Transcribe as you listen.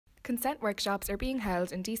Consent workshops are being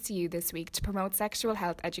held in DCU this week to promote sexual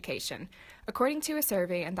health education. According to a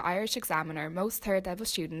survey in the Irish Examiner, most third-level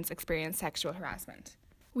students experience sexual harassment.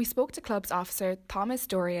 We spoke to Clubs Officer Thomas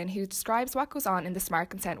Dorian, who describes what goes on in the Smart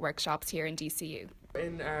Consent workshops here in DCU.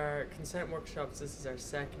 In our consent workshops, this is our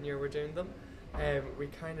second year we're doing them. We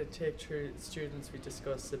kind of take through students, we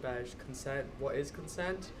discuss about consent, what is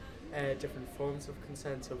consent, different forms of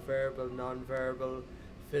consent, so verbal, non-verbal,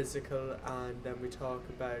 physical, and then we talk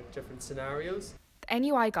about different scenarios. The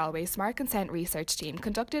NUI Galway Smart Consent Research Team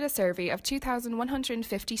conducted a survey of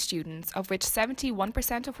 2,150 students, of which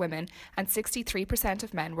 71% of women and 63%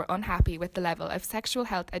 of men were unhappy with the level of sexual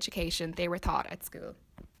health education they were taught at school.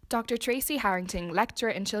 Dr. Tracy Harrington,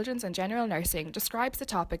 lecturer in Children's and General Nursing, describes the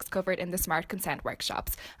topics covered in the Smart Consent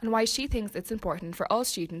workshops and why she thinks it's important for all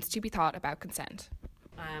students to be taught about consent.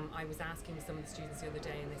 I was asking some of the students the other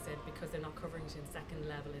day and they said because they're not covering it in second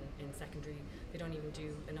level in secondary, they don't even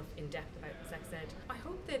do enough in depth about sex ed. I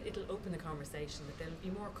hope that it'll open the conversation, that they'll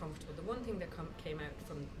be more comfortable. The one thing that came out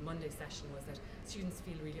from Monday's session was that students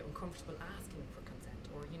feel really uncomfortable asking for consent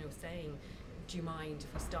or, saying, do you mind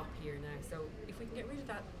if we stop here now? So if we can get rid of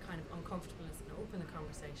that kind of uncomfortableness and open the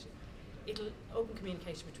conversation, it'll open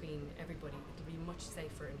communication between everybody. It'll be a much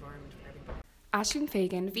safer environment for everybody. Aisling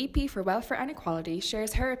Fagan, VP for Welfare and Equality,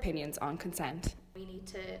 shares her opinions on consent. We need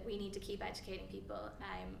to keep educating people.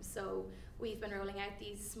 So we've been rolling out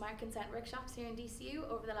these Smart Consent workshops here in DCU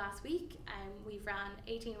over the last week. We've ran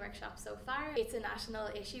 18 workshops so far. It's a national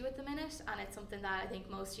issue at the minute, and it's something that I think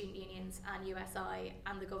most student unions and USI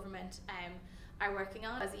and the government are working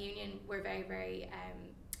on. As a union, we're very, very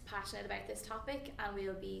passionate about this topic, and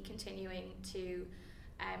we'll be continuing to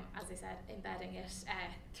as I said, embedding it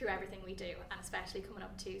through everything we do, and especially coming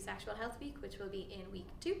up to Sexual Health Week, which will be in week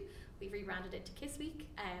 2. We've rebranded it to Kiss Week,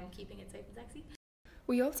 keeping it safe and sexy.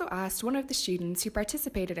 We also asked one of the students who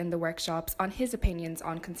participated in the workshops on his opinions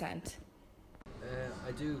on consent.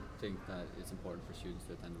 I do think that it's important for students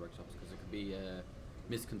to attend the workshops because there could be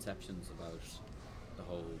misconceptions about the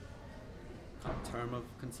whole kind of term of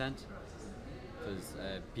consent, because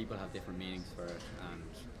people have different meanings for it, and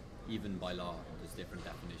even by law there's different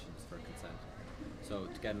definitions for consent. So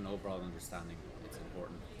to get an overall understanding, it's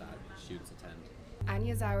important that students attend.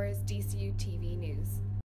 Anja Zauers, DCUtv News.